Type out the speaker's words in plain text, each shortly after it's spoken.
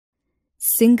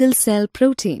Single-cell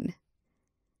protein.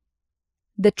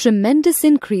 The tremendous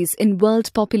increase in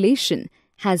world population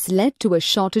has led to a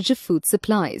shortage of food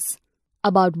supplies.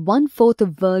 About 1/4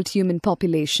 of world human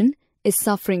population is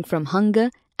suffering from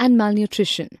hunger and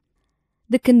malnutrition.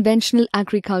 The conventional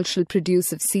agricultural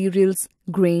produce of cereals,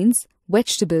 grains,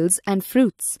 vegetables and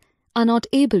fruits are not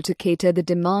able to cater the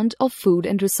demand of food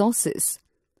and resources.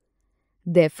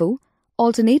 Therefore,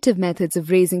 alternative methods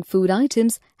of raising food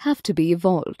items have to be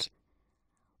evolved.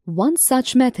 One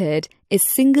such method is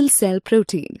single-cell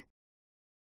protein.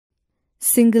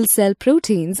 Single-cell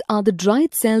proteins are the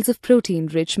dried cells of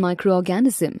protein-rich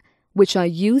microorganism which are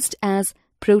used as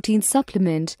protein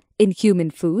supplement in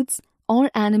human foods or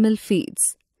animal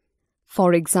feeds.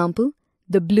 For example,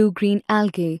 the blue-green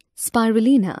algae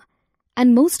Spirulina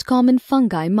and most common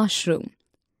fungi mushroom.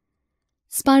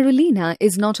 Spirulina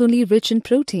is not only rich in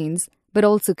proteins but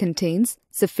also contains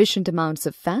sufficient amounts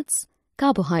of fats,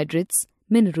 carbohydrates,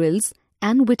 minerals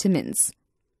and vitamins.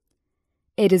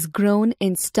 It is grown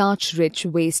in starch-rich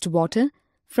wastewater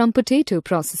from potato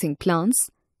processing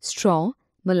plants, straw,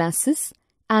 molasses,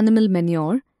 animal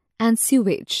manure and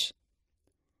sewage.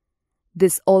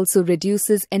 This also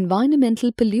reduces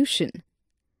environmental pollution.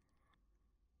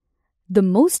 The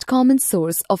most common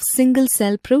source of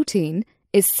single-cell protein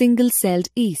is single-celled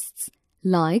yeasts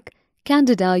like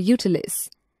Candida utilis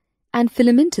and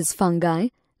filamentous fungi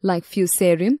like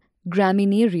Fusarium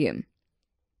graminearum.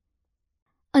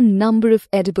 A number of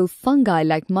edible fungi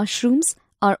like mushrooms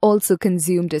are also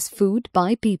consumed as food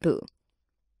by people.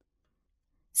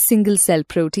 Single-cell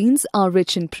proteins are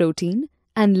rich in protein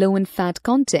and low in fat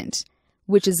content,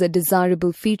 which is a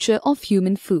desirable feature of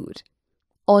human food.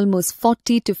 Almost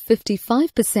 40 to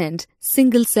 55%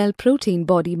 single-cell protein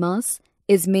body mass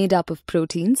is made up of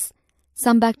proteins.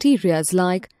 Some bacteria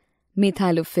like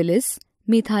Methylophilus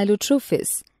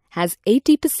methylotrophis has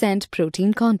 80%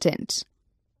 protein content.